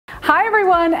Hi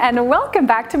everyone, and welcome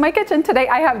back to my kitchen. Today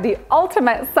I have the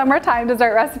ultimate summertime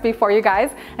dessert recipe for you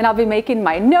guys, and I'll be making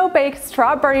my no-bake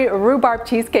strawberry rhubarb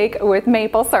cheesecake with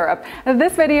maple syrup.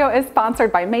 This video is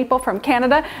sponsored by Maple from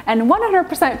Canada, and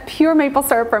 100% pure maple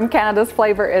syrup from Canada's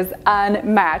flavor is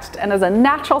unmatched. And as a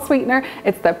natural sweetener,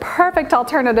 it's the perfect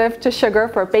alternative to sugar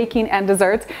for baking and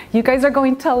desserts. You guys are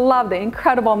going to love the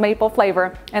incredible maple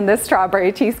flavor in this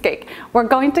strawberry cheesecake. We're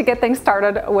going to get things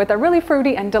started with a really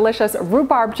fruity and delicious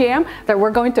rhubarb jam that we're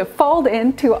going to fold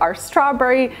into our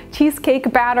strawberry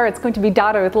cheesecake batter. It's going to be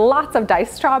dotted with lots of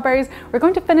diced strawberries. We're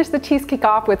going to finish the cheesecake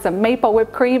off with some maple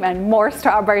whipped cream and more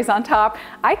strawberries on top.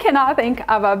 I cannot think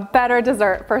of a better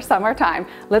dessert for summertime.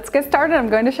 Let's get started. I'm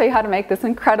going to show you how to make this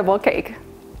incredible cake.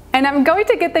 And I'm going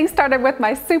to get things started with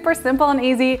my super simple and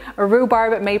easy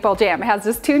rhubarb maple jam. It has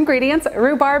just two ingredients,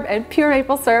 rhubarb and pure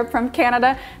maple syrup from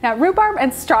Canada. Now rhubarb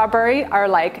and strawberry are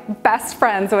like best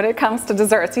friends when it comes to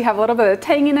desserts. You have a little bit of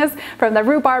tanginess from the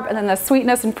rhubarb and then the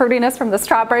sweetness and fruitiness from the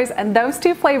strawberries, and those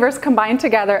two flavors combined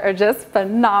together are just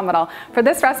phenomenal. For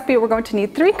this recipe we're going to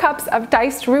need 3 cups of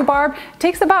diced rhubarb. It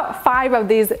takes about 5 of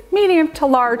these medium to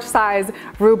large size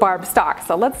rhubarb stalks.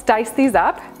 So let's dice these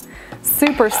up.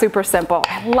 Super simple.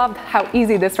 I love how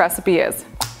easy this recipe is.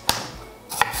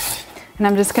 And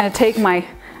I'm just going to take my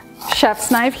chef's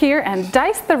knife here and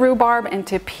dice the rhubarb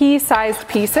into pea-sized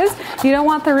pieces. You don't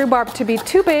want the rhubarb to be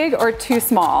too big or too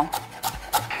small.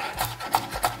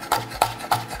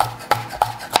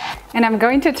 And I'm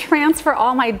going to transfer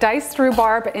all my diced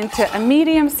rhubarb into a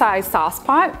medium-sized sauce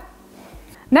pot.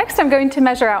 Next, I'm going to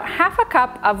measure out half a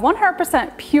cup of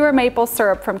 100% pure maple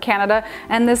syrup from Canada,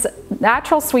 and this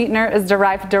natural sweetener is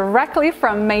derived directly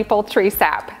from maple tree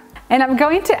sap. And I'm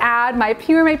going to add my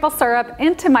pure maple syrup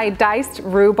into my diced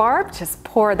rhubarb. Just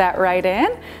pour that right in.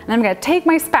 And I'm going to take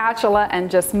my spatula and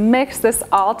just mix this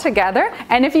all together.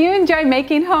 And if you enjoy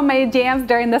making homemade jams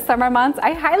during the summer months,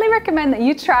 I highly recommend that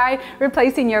you try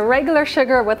replacing your regular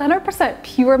sugar with 100%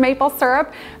 pure maple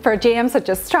syrup for jams such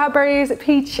as strawberries,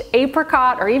 peach,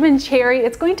 apricot, or even cherry.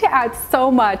 It's going to add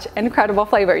so much incredible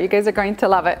flavor. You guys are going to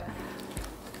love it.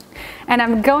 And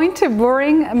I'm going to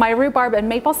bring my rhubarb and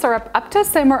maple syrup up to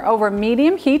simmer over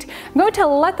medium heat. I'm going to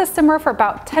let this simmer for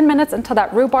about 10 minutes until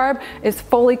that rhubarb is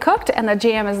fully cooked and the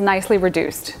jam is nicely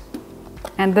reduced.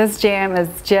 And this jam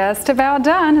is just about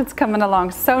done. It's coming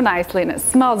along so nicely and it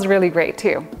smells really great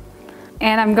too.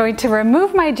 And I'm going to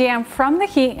remove my jam from the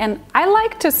heat, and I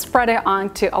like to spread it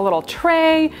onto a little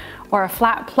tray or a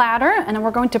flat platter, and then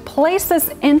we're going to place this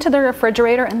into the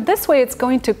refrigerator, and this way it's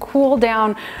going to cool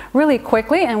down really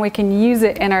quickly and we can use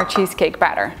it in our cheesecake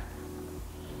batter.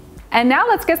 And now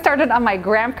let's get started on my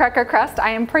graham cracker crust. I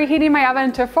am preheating my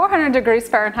oven to 400 degrees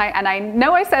Fahrenheit, and I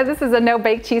know I said this is a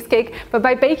no-bake cheesecake, but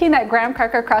by baking that graham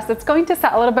cracker crust, it's going to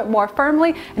set a little bit more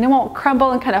firmly and it won't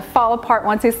crumble and kind of fall apart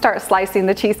once you start slicing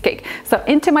the cheesecake. So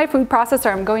into my food processor,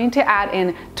 I'm going to add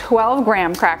in 12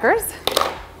 graham crackers.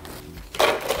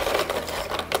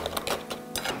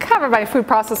 Cover my food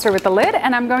processor with the lid,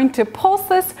 and I'm going to pulse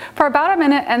this for about a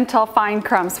minute until fine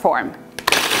crumbs form.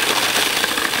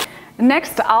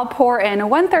 Next, I'll pour in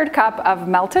 1/3 cup of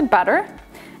melted butter,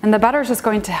 and the butter is just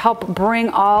going to help bring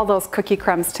all those cookie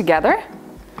crumbs together.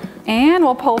 And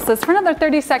we'll pulse this for another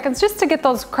 30 seconds just to get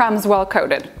those crumbs well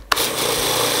coated.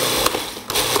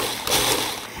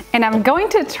 And I'm going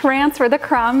to transfer the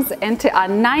crumbs into a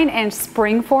 9-inch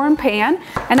springform pan,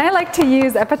 and I like to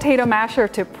use a potato masher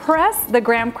to press the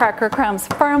graham cracker crumbs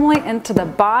firmly into the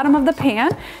bottom of the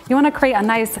pan. You want to create a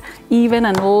nice even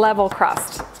and level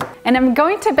crust. And I'm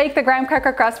going to bake the graham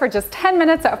cracker crust for just 10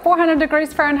 minutes at 400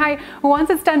 degrees Fahrenheit. Once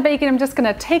it's done baking, I'm just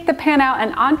going to take the pan out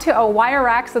and onto a wire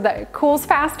rack so that it cools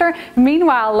faster.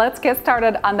 Meanwhile, let's get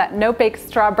started on that no-bake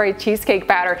strawberry cheesecake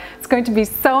batter. It's going to be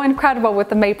so incredible with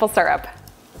the maple syrup.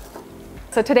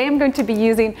 So today I'm going to be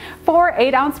using 4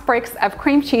 8-ounce bricks of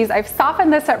cream cheese. I've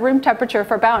softened this at room temperature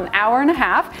for about 1.5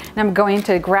 hours, and I'm going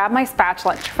to grab my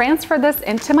spatula and transfer this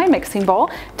into my mixing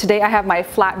bowl. Today I have my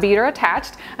flat beater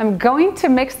attached. I'm going to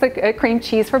mix the cream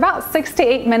cheese for about 6 to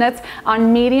 8 minutes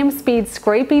on medium speed,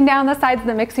 scraping down the sides of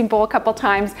the mixing bowl a couple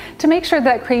times to make sure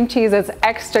that cream cheese is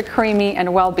extra creamy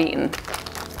and well beaten.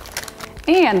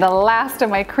 And the last of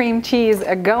my cream cheese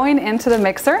going into the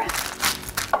mixer.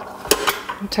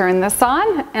 Turn this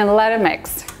on and let it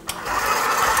mix.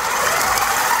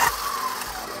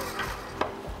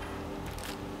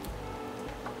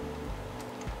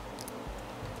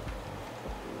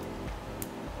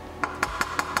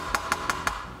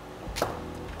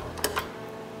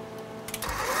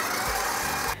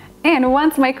 And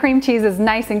once my cream cheese is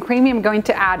nice and creamy, I'm going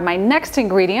to add my next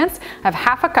ingredients. I have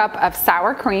 1/2 cup of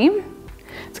sour cream.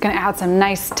 It's going to add some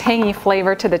nice tangy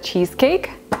flavor to the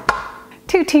cheesecake.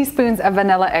 2 teaspoons of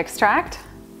vanilla extract.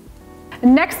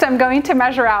 Next, I'm going to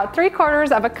measure out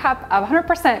 3/4 of a cup of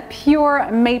 100% pure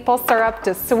maple syrup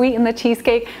to sweeten the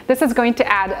cheesecake. This is going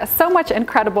to add so much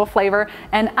incredible flavor,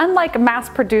 and unlike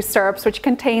mass-produced syrups, which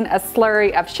contain a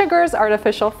slurry of sugars,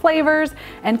 artificial flavors,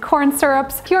 and corn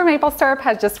syrups, pure maple syrup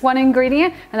has just one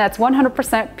ingredient, and that's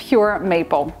 100% pure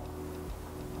maple.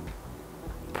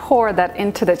 Pour that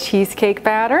into the cheesecake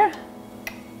batter.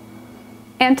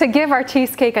 And to give our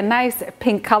cheesecake a nice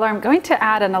pink color, I'm going to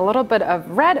add in a little bit of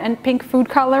red and pink food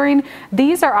coloring.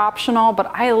 These are optional, but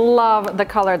I love the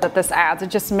color that this adds. It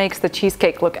just makes the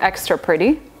cheesecake look extra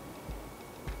pretty.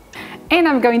 And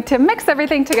I'm going to mix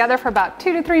everything together for about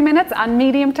 2 to 3 minutes on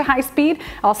medium to high speed.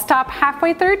 I'll stop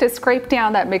halfway through to scrape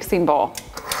down that mixing bowl.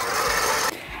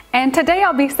 And today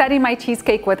I'll be setting my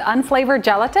cheesecake with unflavored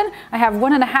gelatin. I have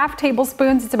 1.5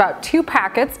 tablespoons, it's about 2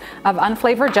 packets of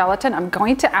unflavored gelatin. I'm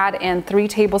going to add in 3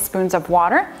 tablespoons of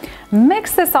water.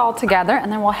 Mix this all together,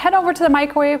 and then we'll head over to the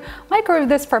microwave. Microwave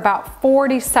this for about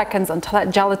 40 seconds until that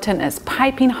gelatin is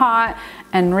piping hot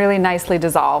and really nicely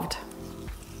dissolved.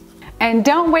 And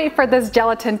don't wait for this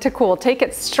gelatin to cool. Take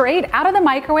it straight out of the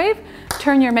microwave,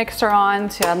 turn your mixer on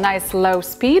to a nice low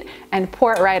speed, and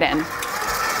pour it right in.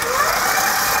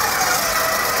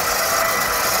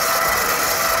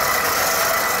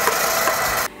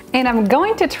 And I'm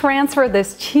going to transfer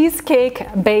this cheesecake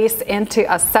base into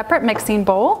a separate mixing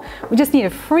bowl. We just need to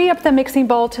free up the mixing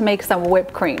bowl to make some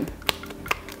whipped cream.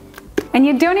 And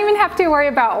you don't even have to worry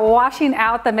about washing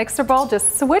out the mixer bowl.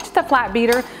 Just switch the flat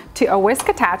beater to a whisk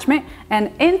attachment,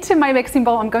 and into my mixing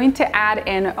bowl I'm going to add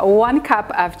in 1 cup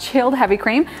of chilled heavy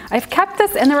cream. I've kept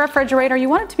this in the refrigerator. You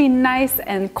want it to be nice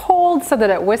and cold so that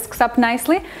it whisks up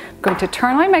nicely. I'm going to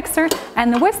turn my mixer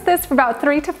and whisk this for about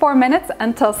 3 to 4 minutes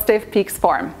until stiff peaks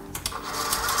form.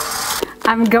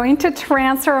 I'm going to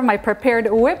transfer my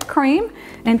prepared whipped cream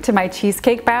into my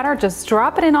cheesecake batter. Just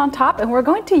drop it in on top, and we're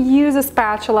going to use a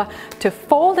spatula to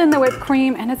fold in the whipped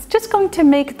cream, and it's just going to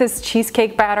make this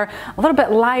cheesecake batter a little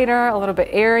bit lighter, a little bit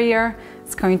airier.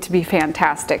 It's going to be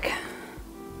fantastic.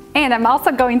 And I'm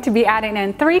also going to be adding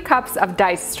in 3 cups of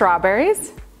diced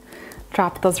strawberries.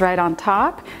 Drop those right on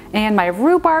top. And my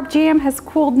rhubarb jam has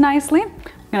cooled nicely. I'm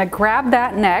going to grab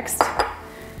that next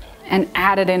and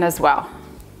add it in as well.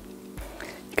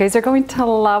 You guys are going to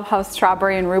love how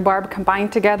strawberry and rhubarb combine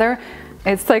together.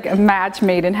 It's like a match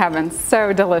made in heaven.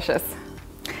 So delicious.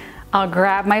 I'll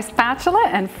grab my spatula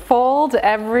and fold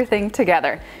everything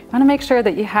together. You want to make sure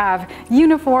that you have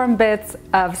uniform bits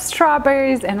of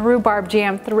strawberries and rhubarb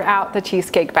jam throughout the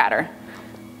cheesecake batter.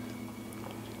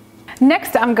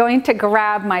 Next, I'm going to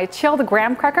grab my chilled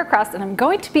graham cracker crust, and I'm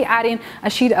going to be adding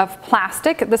a sheet of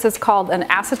plastic. This is called an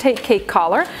acetate cake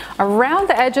collar. Around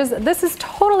the edges, this is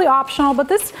totally optional, but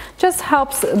this just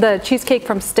helps the cheesecake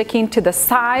from sticking to the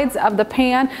sides of the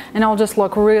pan, and it'll just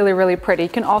look really, really pretty. You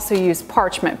can also use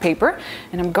parchment paper,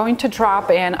 and I'm going to drop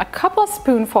in a couple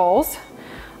spoonfuls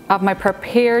of my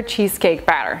prepared cheesecake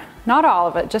batter. Not all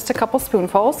of it, just a couple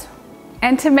spoonfuls.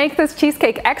 And to make this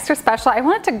cheesecake extra special, I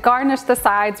wanted to garnish the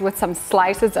sides with some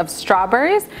slices of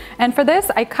strawberries. And for this,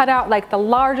 I cut out like the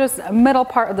largest middle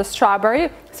part of the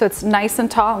strawberry so it's nice and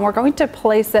tall, and we're going to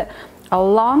place it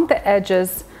along the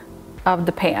edges of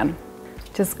the pan.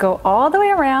 Just go all the way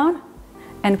around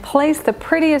and place the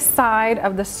prettiest side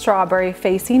of the strawberry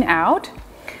facing out.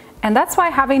 And that's why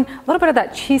having a little bit of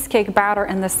that cheesecake batter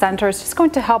in the center is just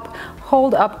going to help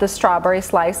hold up the strawberry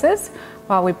slices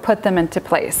while we put them into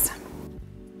place.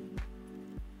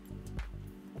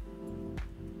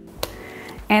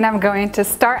 And I'm going to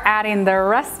start adding the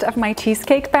rest of my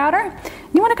cheesecake batter.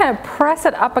 You want to kind of press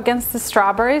it up against the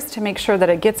strawberries to make sure that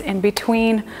it gets in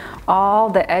between all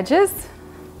the edges.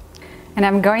 And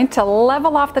I'm going to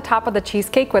level off the top of the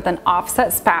cheesecake with an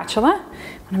offset spatula.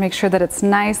 I want to make sure that it's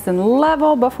nice and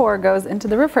level before it goes into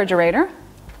the refrigerator.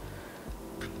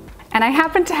 And I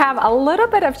happen to have a little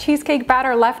bit of cheesecake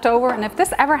batter left over, and if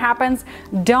this ever happens,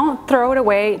 don't throw it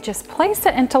away. Just place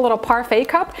it into a little parfait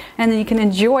cup, and then you can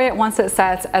enjoy it once it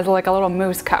sets as like a little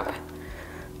mousse cup.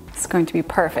 It's going to be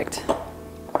perfect.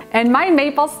 And my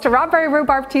maple strawberry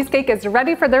rhubarb cheesecake is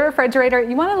ready for the refrigerator.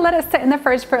 You want to let it sit in the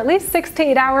fridge for at least 6 to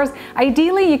 8 hours.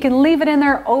 Ideally, you can leave it in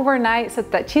there overnight so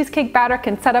that cheesecake batter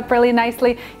can set up really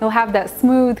nicely. You'll have that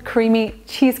smooth, creamy,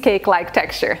 cheesecake-like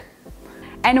texture.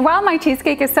 And while my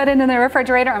cheesecake is set in the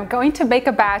refrigerator, I'm going to bake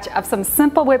a batch of some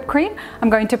simple whipped cream. I'm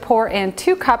going to pour in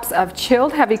 2 cups of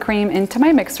chilled heavy cream into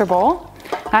my mixer bowl.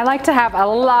 I like to have a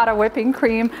lot of whipping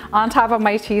cream on top of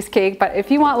my cheesecake, but if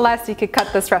you want less, you could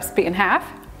cut this recipe in half.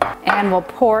 And we'll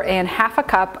pour in 1/2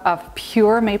 cup of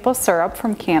pure maple syrup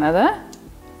from Canada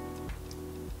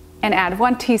and add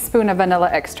 1 teaspoon of vanilla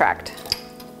extract.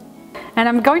 And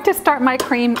I'm going to start my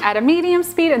cream at a medium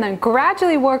speed and then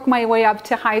gradually work my way up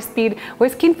to high speed,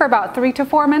 whisking for about 3 to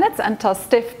 4 minutes until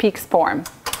stiff peaks form.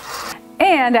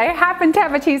 And I happen to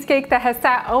have a cheesecake that has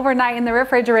sat overnight in the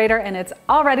refrigerator and it's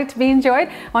all ready to be enjoyed.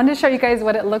 I wanted to show you guys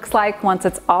what it looks like once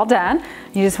it's all done.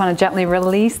 You just want to gently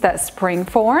release that spring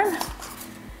form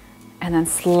and then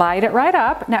slide it right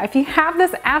up. Now, if you have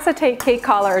this acetate cake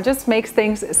collar, it just makes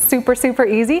things super, super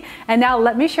easy. And now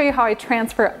let me show you how I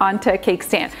transfer it onto a cake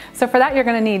stand. So for that, you're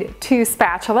gonna need 2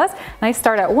 spatulas. And I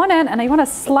start at one end and I wanna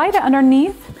slide it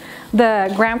underneath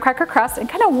the graham cracker crust and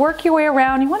kind of work your way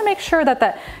around. You wanna make sure that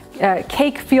the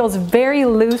cake feels very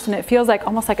loose and it feels like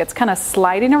almost like it's kind of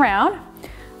sliding around.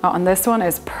 Oh, and this one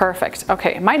is perfect.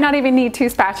 Okay, might not even need 2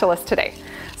 spatulas today.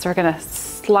 So we're gonna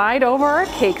slide over our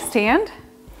cake stand.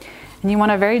 And you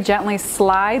want to very gently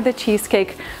slide the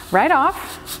cheesecake right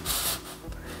off,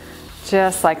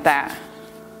 just like that.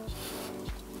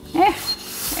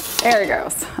 There it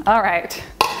goes. All right,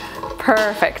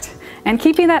 perfect. And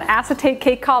keeping that acetate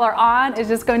cake collar on is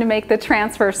just going to make the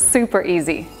transfer super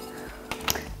easy.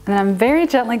 And I'm very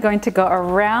gently going to go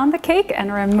around the cake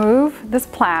and remove this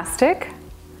plastic.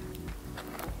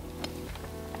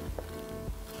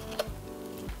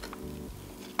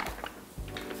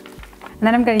 And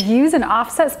then I'm going to use an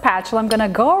offset spatula. I'm going to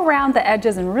go around the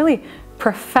edges and really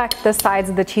perfect the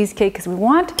sides of the cheesecake because we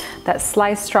want that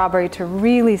sliced strawberry to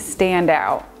really stand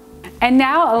out. And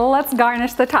now let's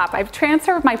garnish the top. I've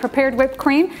transferred my prepared whipped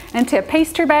cream into a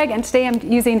pastry bag and today I'm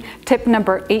using tip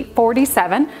number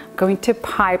 847. I'm going to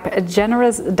pipe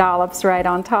generous dollops right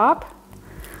on top.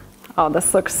 Oh,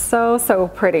 this looks so, so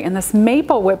pretty. And this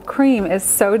maple whipped cream is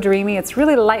so dreamy. It's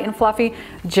really light and fluffy,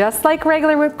 just like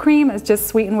regular whipped cream. It's just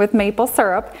sweetened with maple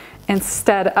syrup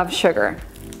instead of sugar.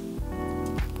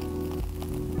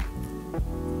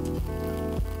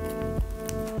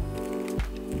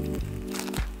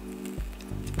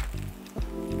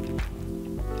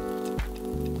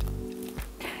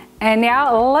 And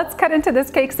now let's cut into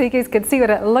this cake so you guys can see what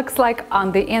it looks like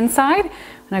on the inside. I'm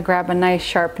gonna grab a nice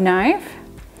sharp knife.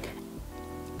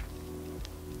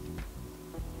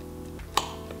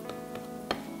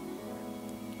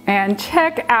 And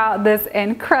check out this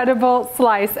incredible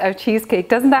slice of cheesecake.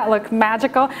 Doesn't that look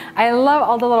magical? I love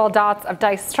all the little dots of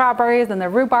diced strawberries and the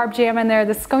rhubarb jam in there.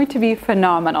 This is going to be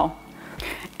phenomenal.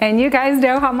 And you guys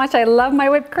know how much I love my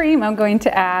whipped cream. I'm going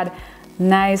to add a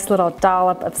nice little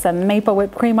dollop of some maple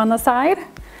whipped cream on the side.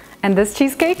 And this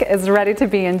cheesecake is ready to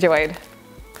be enjoyed.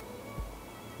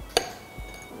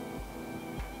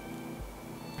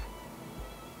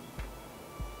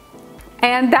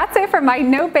 And that's it for my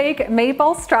no-bake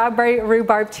maple strawberry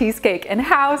rhubarb cheesecake. And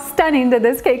how stunning did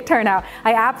this cake turn out?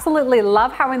 I absolutely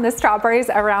love having the strawberries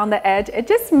around the edge. It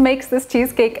just makes this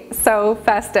cheesecake so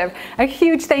festive. A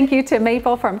huge thank you to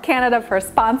Maple from Canada for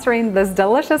sponsoring this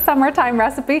delicious summertime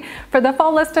recipe. For the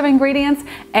full list of ingredients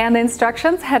and the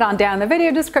instructions, head on down the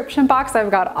video description box.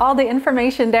 I've got all the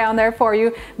information down there for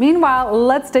you. Meanwhile,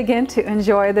 let's dig in to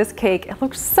enjoy this cake. It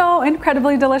looks so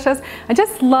incredibly delicious. I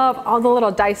just love all the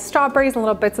little diced strawberries and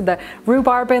little bits of the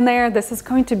rhubarb in there. This is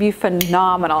going to be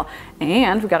phenomenal.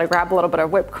 And we've got to grab a little bit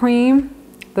of whipped cream.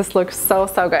 This looks so,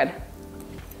 so good.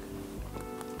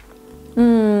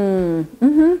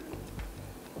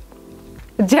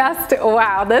 Just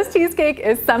wow, this cheesecake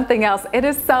is something else. It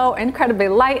is so incredibly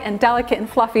light and delicate and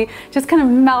fluffy. Just kind of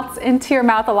melts into your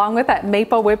mouth along with that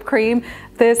maple whipped cream.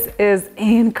 This is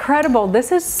incredible.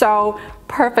 This is so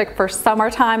perfect for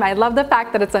summertime. I love the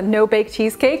fact that it's a no-bake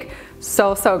cheesecake.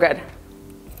 So, so good.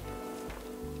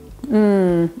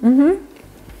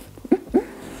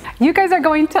 You guys are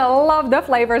going to love the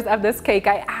flavors of this cake.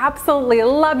 I absolutely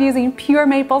love using pure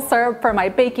maple syrup for my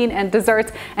baking and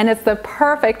desserts, and it's the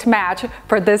perfect match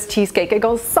for this cheesecake. It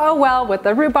goes so well with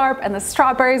the rhubarb and the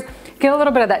strawberries. Get a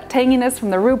little bit of that tanginess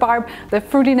from the rhubarb, the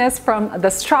fruitiness from the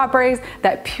strawberries,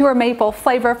 that pure maple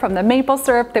flavor from the maple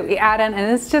syrup that we add in,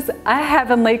 and it's just a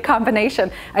heavenly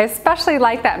combination. I especially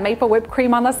like that maple whipped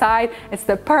cream on the side. It's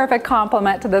the perfect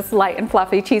complement to this light and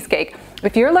fluffy cheesecake.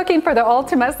 If you're looking for the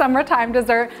ultimate summertime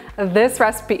dessert, this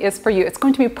recipe is for you. It's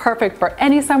going to be perfect for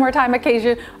any summertime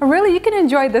occasion, or really you can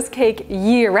enjoy this cake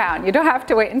year round. You don't have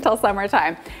to wait until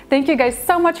summertime. Thank you guys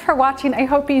so much for watching. I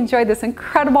hope you enjoyed this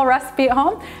incredible recipe at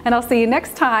home, and I'll see you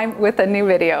next time with a new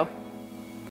video.